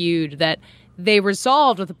big feud that they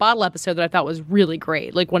resolved with a bottle episode that I thought was really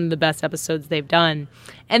great, like one of the best episodes they've done.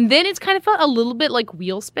 And then it's kind of felt a little bit like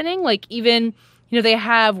wheel spinning. Like, even, they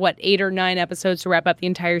have, 8 or 9 episodes to wrap up the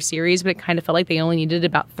entire series, but it kind of felt like they only needed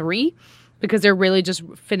about 3 because they're really just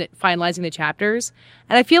finalizing the chapters.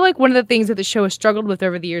 And I feel like one of the things that the show has struggled with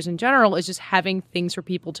over the years in general is just having things for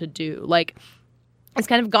people to do. Like, it's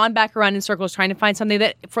kind of gone back around in circles trying to find something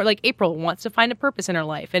that, for like, April wants to find a purpose in her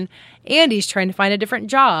life, and Andy's trying to find a different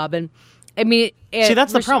job, and I mean... See,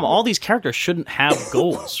 that's the problem. All these characters shouldn't have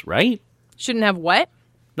goals, right? Shouldn't have what?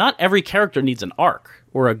 Not every character needs an arc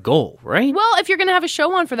or a goal, right? Well, if you're going to have a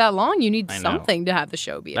show on for that long, you need something to have the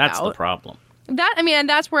show be about. That's the problem. And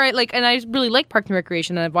that's where and I really like Parks and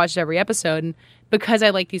Recreation, and I've watched every episode, and because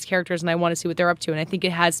I like these characters and I want to see what they're up to, and I think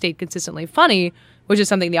it has stayed consistently funny, which is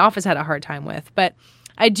something The Office had a hard time with. But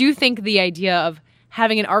I do think the idea of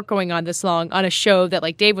having an arc going on this long on a show that,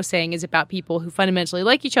 like Dave was saying, is about people who fundamentally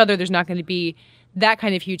like each other, there's not going to be that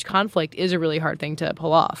kind of huge conflict, is a really hard thing to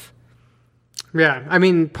pull off. Yeah, I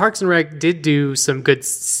mean, Parks and Rec did do some good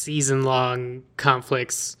season-long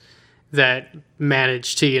conflicts that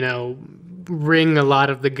managed to, wring a lot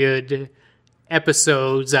of the good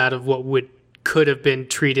episodes out of what could have been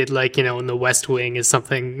treated like, in The West Wing as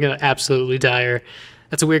something absolutely dire.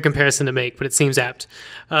 That's a weird comparison to make, but it seems apt.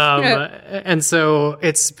 And so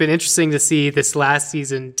it's been interesting to see this last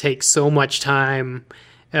season take so much time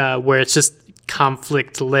where it's just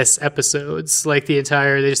conflictless episodes. Like they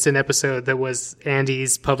just did an episode that was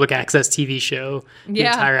Andy's public access TV show. The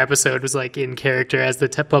entire episode was like in character as the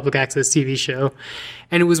public access TV show.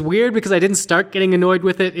 And it was weird because I didn't start getting annoyed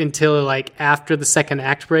with it until like after the second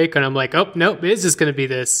act break. And I'm like, oh, nope, it is just going to be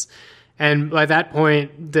this. And by that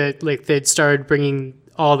point, they'd started bringing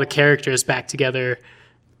all the characters back together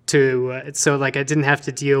so like I didn't have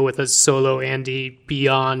to deal with a solo Andy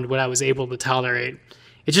beyond what I was able to tolerate.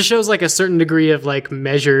 It just shows like a certain degree of like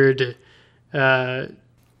measured,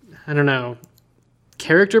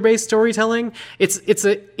 character-based storytelling. It's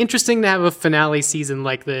interesting to have a finale season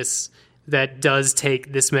like this that does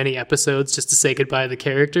take this many episodes just to say goodbye to the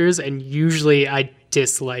characters, and usually I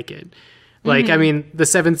dislike it. Like, I mean, the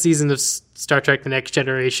 7th season of Star Trek The Next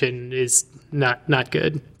Generation is not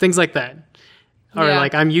good. Things like that. Or,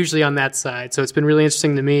 like, I'm usually on that side. So it's been really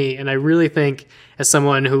interesting to me. And I really think, as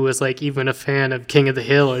someone who was, like, even a fan of King of the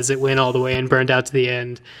Hill as it went all the way and burned out to the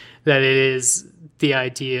end, that it is the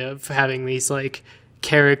idea of having these, like,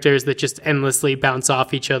 characters that just endlessly bounce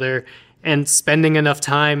off each other and spending enough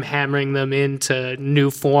time hammering them into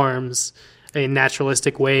new forms in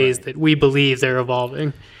naturalistic ways that we believe they're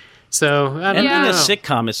evolving. So ending a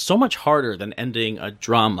sitcom is so much harder than ending a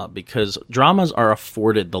drama because dramas are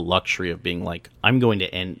afforded the luxury of being like, I'm going to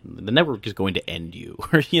end, the network is going to end you.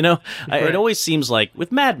 You know, right. It always seems like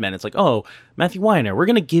with Mad Men, it's like, oh, Matthew Weiner, we're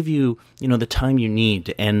going to give you, you know, the time you need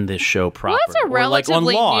to end this show properly. Well, that's a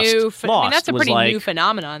relatively new. That's a pretty new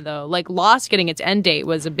phenomenon, though. Like Lost getting its end date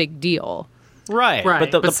was a big deal. Right.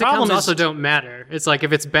 But the problem is also don't matter. It's like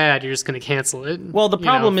if it's bad, you're just going to cancel it. Well, the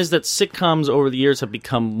problem is that sitcoms over the years have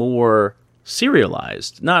become more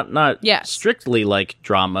serialized. Not strictly like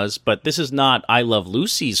dramas, but this is not I Love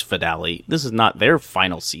Lucy's finale. This is not their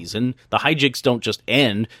final season. The hijinks don't just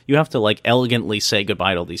end. You have to like elegantly say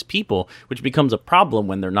goodbye to all these people, which becomes a problem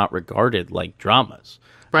when they're not regarded like dramas.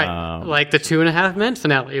 Right. Like the 2.5 Men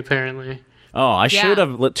finale, apparently. Oh, I should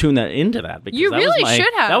have tuned that into that. Because you really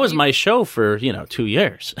should have. That was my show for, 2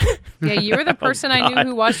 years. Yeah, you were the person I knew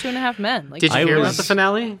who watched 2.5 Men. Like, did you hear about the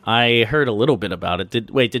finale? I heard a little bit about it.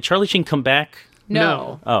 Did Charlie Sheen come back?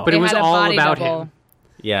 No. Oh. But it was all about him.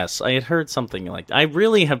 Yes, I had heard something like that. I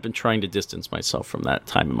really have been trying to distance myself from that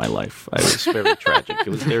time in my life. It was very tragic. It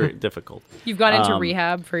was very difficult. You've gone into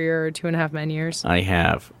rehab for your 2.5 Men years? I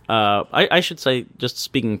have. I should say, just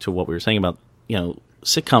speaking to what we were saying about,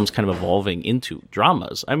 sitcoms kind of evolving into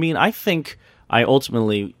dramas. I mean, I think I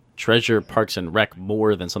ultimately treasure Parks and Rec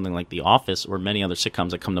more than something like The Office or many other sitcoms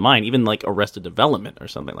that come to mind, even like Arrested Development or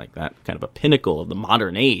something like that, kind of a pinnacle of the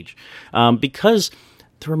modern age, because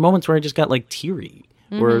there were moments where I just got like teary,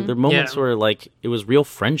 where there were moments where like it was real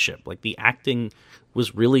friendship, like the acting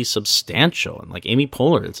was really substantial, and like Amy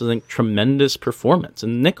Poehler, it's a tremendous performance,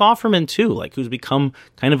 and Nick Offerman too, like who's become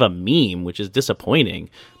kind of a meme, which is disappointing,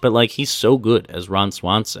 but like he's so good as Ron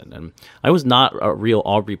Swanson. And I was not a real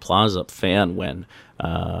Aubrey Plaza fan when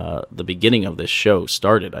the beginning of this show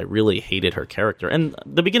started. I really hated her character, and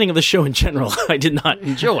the beginning of the show in general I did not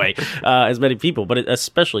enjoy as many people, but it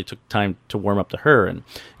especially took time to warm up to her. And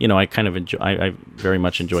I kind of I very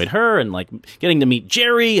much enjoyed her, and like getting to meet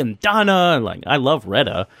Jerry and Donna, and like I love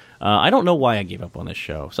Retta. I don't know why I gave up on this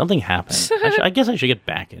show. Something happened. I guess I should get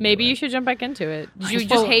back into it. Maybe you should jump back into it. Did you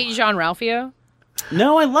just hate Jean-Ralphio?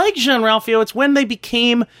 No, I like Jean-Ralphio. It's when they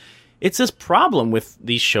became... It's this problem with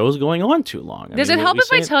these shows going on too long. Does it help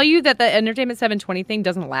if I tell you that the Entertainment 720 thing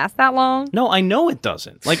doesn't last that long? No, I know it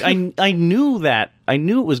doesn't. Like, I knew that. I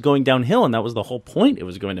knew it was going downhill, and that was the whole point it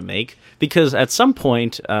was going to make. Because at some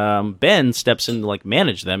point, Ben steps in to, like,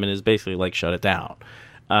 manage them and is basically, like, shut it down.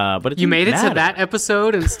 But you made it to that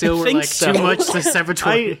episode and still were like too much to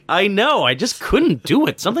 720. I know. I just couldn't do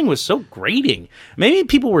it. Something was so grating. Maybe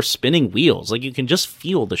people were spinning wheels. Like you can just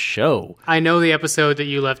feel the show. I know the episode that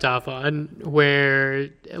you left off on where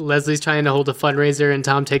Leslie's trying to hold a fundraiser and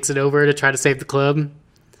Tom takes it over to try to save the club.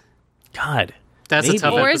 God, that's a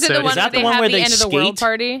tough episode. Or is it the one where they have the end of the world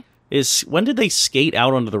party? When did they skate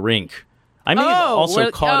out onto the rink? I may have also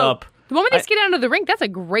caught up. The moment they skate out of the rink, that's a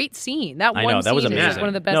great scene. That was amazing. Is one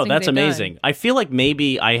of the best things that's amazing. I feel like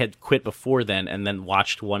maybe I had quit before then and then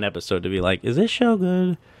watched one episode to be like, is this show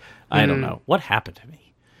good? I don't know. What happened to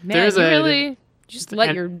me? Man, you really just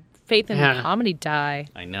let your faith in comedy die.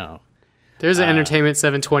 I know. There's an Entertainment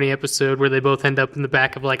 720 episode where they both end up in the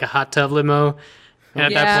back of like a hot tub limo. And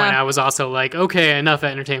at that point, I was also like, okay, enough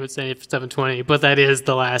Entertainment 720. But that is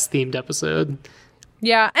the last themed episode.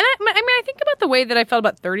 Yeah, and I think about the way that I felt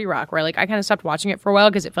about 30 Rock, where like I kind of stopped watching it for a while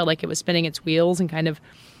because it felt like it was spinning its wheels and kind of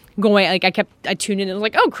going. Like I tuned in and was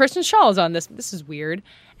like, oh, Kristen Schaal is on this. This is weird.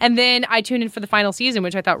 And then I tuned in for the final season,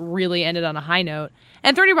 which I thought really ended on a high note.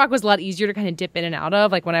 And 30 Rock was a lot easier to kind of dip in and out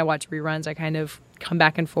of. Like when I watch reruns, I kind of come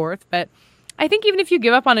back and forth. But I think even if you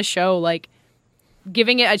give up on a show, like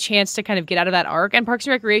giving it a chance to kind of get out of that arc, and Parks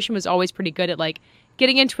and Recreation was always pretty good at like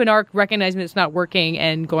getting into an arc, recognizing that it's not working,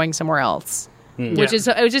 and going somewhere else. Which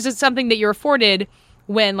is something that you're afforded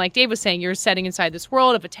when, like Dave was saying, you're setting inside this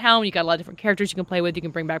world of a town. You got a lot of different characters you can play with. You can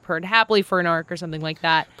bring back Perd Hapley for an arc or something like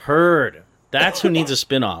that. Perd. That's who needs a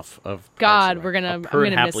spin-off of God, I'm gonna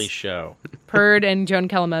Hapley show. Perd and Joan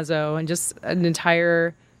Kalamazoo and just an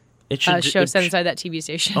entire show set inside that TV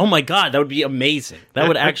station. Oh my God, that would be amazing. That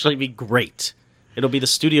would actually be great. It'll be the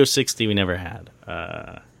Studio 60 we never had.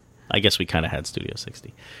 I guess we kind of had Studio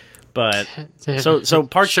 60. But so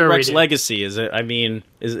Parks and Rec's legacy is it? I mean,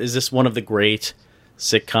 is this one of the great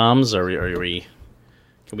sitcoms?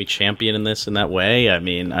 Can we champion in this in that way? I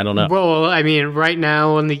mean, I don't know. Well, I mean, right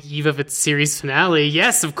now on the eve of its series finale,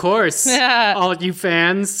 yes, of course, all you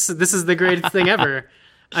fans, this is the greatest thing ever.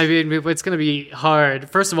 I mean, it's going to be hard.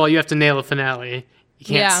 First of all, you have to nail a finale. You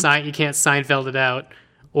can't Seinfeld it out.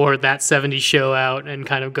 Or that 70s show out and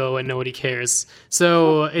kind of go and nobody cares.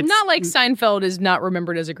 So it's not like Seinfeld is not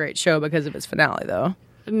remembered as a great show because of its finale, though.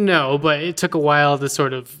 No, but it took a while to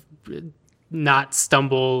sort of not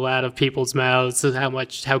stumble out of people's mouths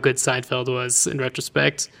how good Seinfeld was in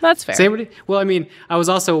retrospect. That's fair. Well, I mean, I was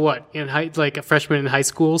also a freshman in high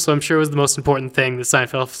school, so I'm sure it was the most important thing that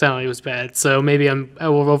Seinfeld finale was bad. So maybe I'm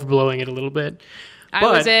overblowing it a little bit.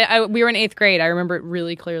 We were in 8th grade. I remember it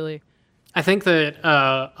really clearly. I think that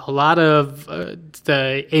a lot of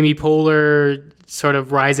the Amy Poehler sort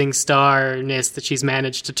of rising starness that she's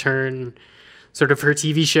managed to turn sort of her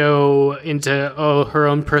TV show into her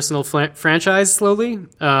own personal franchise slowly,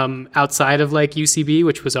 outside of like UCB,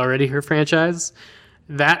 which was already her franchise,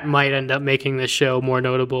 that might end up making this show more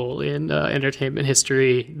notable in entertainment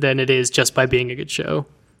history than it is just by being a good show.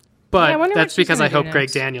 But that's because I hope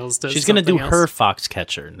Greg Daniels does. She's going to do her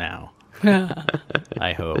Foxcatcher now.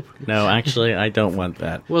 I hope. No, actually, I don't want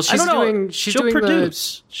that. Well, she'll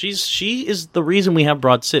produce. She is the reason we have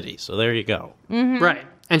Broad City. So there you go. Mm-hmm. Right.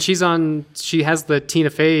 And she has the Tina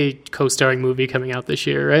Fey co-starring movie coming out this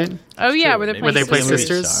year, right? Oh, yeah, where they play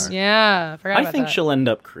sisters. Yeah, I think she'll end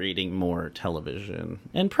up creating more television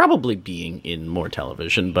and probably being in more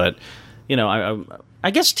television. But,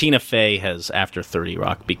 I guess Tina Fey has, after 30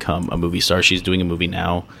 Rock, become a movie star. She's doing a movie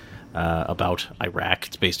now about Iraq.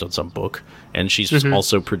 It's based on some book. And she's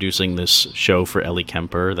also producing this show for Ellie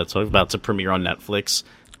Kemper that's about to premiere on Netflix.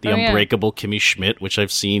 The Unbreakable Kimmy Schmidt, which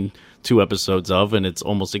I've seen 2 episodes of, and it's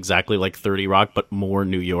almost exactly like 30 Rock, but more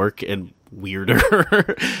New York and weirder.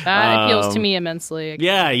 That appeals to me immensely.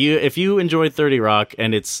 Yeah, if you enjoy 30 Rock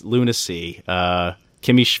and it's lunacy,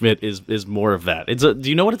 Kimmy Schmidt is more of that. Do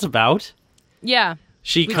you know what it's about? Yeah.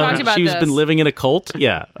 She's been living in a cult.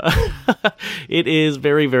 Yeah. It is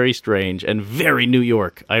very, very strange and very New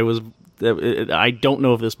York. I don't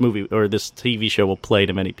know if this movie or this TV show will play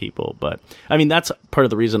to many people, but I mean, that's part of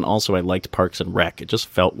the reason also I liked Parks and Rec. It just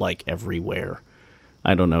felt like everywhere.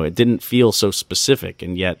 I don't know. It didn't feel so specific,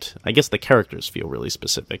 and yet I guess the characters feel really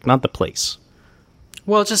specific, not the place.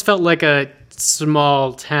 Well, it just felt like a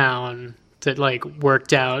small town that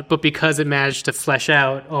worked out, but because it managed to flesh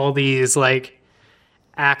out all these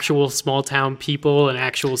actual small town people and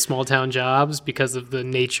actual small town jobs because of the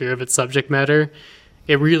nature of its subject matter,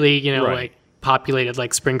 it really, populated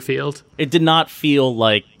like Springfield. It did not feel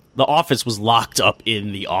like The Office was locked up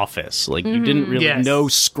in the office. You didn't really know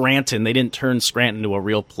Scranton. They didn't turn Scranton into a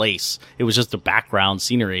real place. It was just a background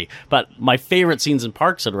scenery. But my favorite scenes in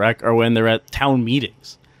Parks and Rec are when they're at town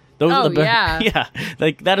meetings. Those are the best. Yeah.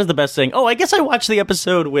 That is the best thing. Oh, I guess I watched the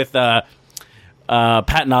episode with Patton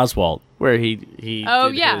Oswalt where he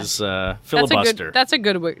did his filibuster. That's a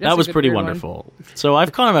good one. That was pretty wonderful. So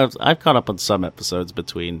I've caught up on some episodes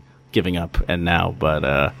between giving up and now,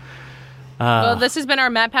 but well, this has been our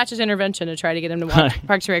Matt Patches intervention to try to get him to watch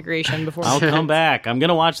Parks and Recreation before. I'll come back. I'm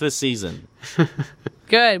gonna watch this season.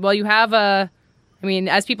 Good. Well, you have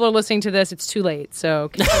as people are listening to this, it's too late.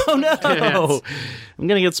 So oh no, yes. I'm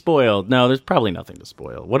gonna get spoiled. No, there's probably nothing to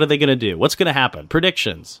spoil. What are they gonna do? What's gonna happen?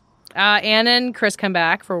 Predictions. Anna and Chris come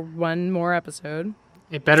back for one more episode.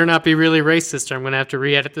 It better not be really racist, or I'm going to have to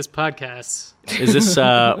re-edit this podcast. Is this,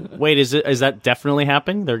 is that definitely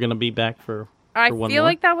happening? They're going to be back for one more? I feel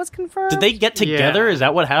like that was confirmed. Did they get together? Yeah. Is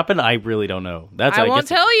that what happened? I really don't know. I won't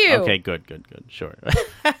tell you. Okay, good. Sure.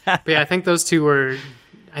 But yeah, I think those two were,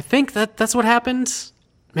 that's what happened.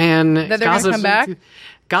 Man. That they're going to come back?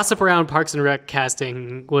 Gossip around Parks and Rec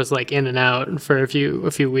casting was in and out for a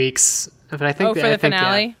few weeks. But I think for the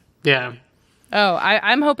finale? Yeah. Oh,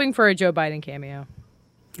 I'm hoping for a Joe Biden cameo.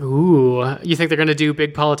 Ooh, you think they're going to do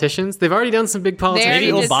big politicians? They've already done some big politicians.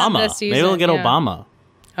 Maybe Obama. Maybe they'll get Obama.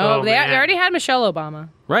 Oh, they already had Michelle Obama.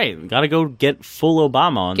 Right. Got to go get full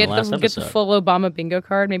Obama on the last episode. Get the full Obama bingo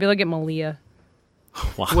card. Maybe they'll get Malia.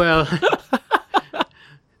 Wow. Well,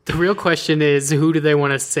 the real question is, who do they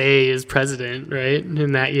want to say is president, right,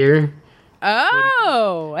 in that year?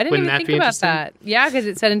 Oh, I didn't even think about that. Yeah, because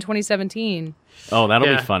it said in 2017. Oh, that'll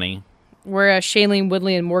be funny. Where Shailene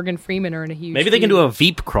Woodley and Morgan Freeman are in a huge Maybe they can do a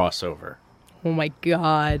Veep crossover. Oh my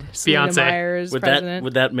God. Beyonce. Myers, president.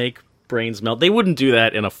 Would that make brains melt? They wouldn't do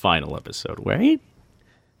that in a final episode, right?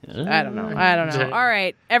 I don't know. All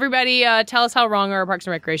right. Everybody, tell us how wrong our Parks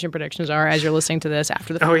and Recreation predictions are as you're listening to this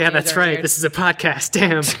after the Oh, yeah, that's right. Aired. This is a podcast.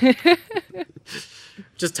 Damn.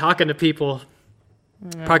 Just talking to people.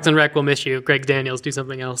 No. Parks and Rec will miss you. Greg Daniels, do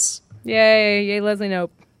something else. Yay, Leslie Knope.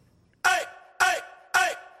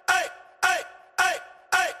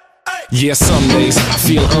 Yeah, some days I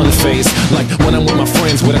feel unfazed, like when I'm with my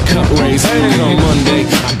friends with a cup raised. And on Monday,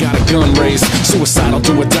 I got a gun raised, suicidal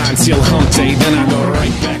do or die until hump day, then I go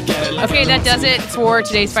right back at it. Okay, that does it for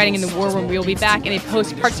today's Fighting in the War Room. We will be back in a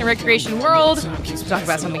post-Parks and Recreation world to talk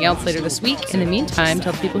about something else later this week. In the meantime,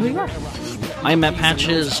 tell the people who you are. I'm Matt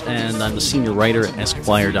Patches, and I'm the senior writer at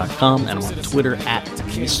Esquire.com, and I'm on Twitter at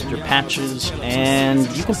Mr. Patches, and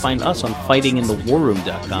you can find us on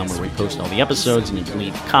FightingInTheWarRoom.com, where we post all the episodes, and you can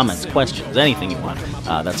leave comments, questions, anything you want.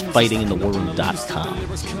 That's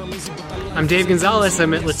FightingInTheWarRoom.com. I'm Dave Gonzalez.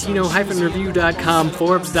 I'm at Latino-Review.com,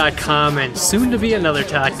 Forbes.com, and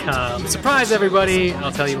soon-to-be-another.com. Surprise, everybody!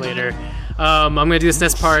 I'll tell you later. I'm going to do this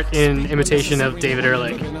next part in imitation of David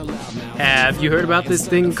Ehrlich. Have you heard about this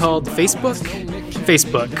thing called Facebook?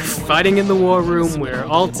 Facebook, Fighting in the War Room. We're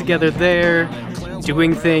all together there,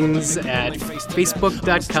 doing things at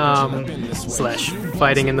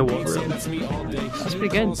facebook.com/Fighting in the War Room. That's pretty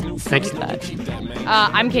good. Thank you.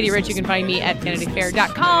 I'm Katie Rich. You can find me at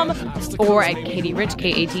VanityFair.com or at Katie Rich,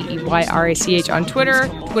 KateyRach on Twitter.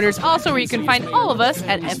 Twitter's also where you can find all of us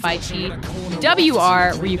at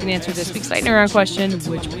FITWR, where you can answer this week's lightning round question,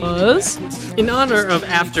 which was... In honor of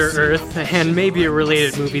After Earth, and maybe a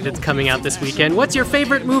related movie that's coming out this weekend, what's your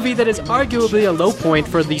favorite movie that is arguably a low point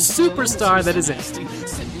for the superstar that is in it?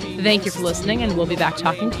 Thank you for listening, and we'll be back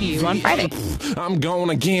talking to you on Friday. I'm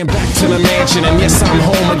going again, back to the mansion, and yes, I'm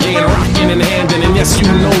home again, rocking and handing, and yes, you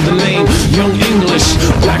know the name, Young English,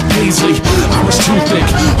 Black Paisley, Irish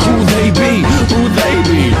Toothache, who they be, who they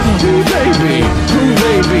be, who they be, who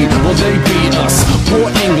they be, well, they be us,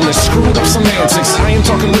 poor English, screwed up semantics, I ain't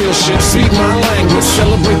talking real shit, speak my language,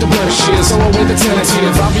 celebrate the blemishes, so away the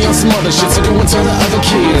tentative, I'll be on some other shit, so go and tell the other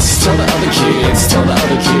kids, tell the other kids, tell the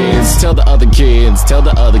other kids, tell the other kids, tell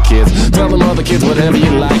the other kids. Tell them other kids whatever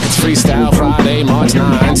you like. It's Freestyle Friday, March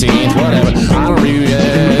 19th, whatever. I don't really,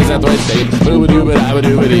 is that the right date?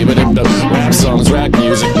 Boo-ba-doo-ba-da-ba-doo-ba-dee-ba-dee-ba. Rap songs, rap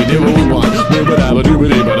music, we do what we want.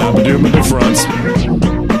 Boo-ba-da-ba-doo-ba-dee-ba-da-ba-doo-ba-dee fronts.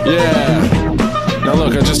 Yeah. Now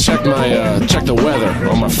look, I just checked the weather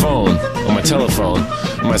on my phone, on my telephone,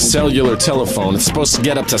 on my cellular telephone. It's supposed to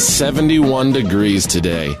get up to 71 degrees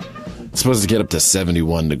today. It's supposed to get up to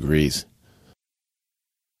 71 degrees.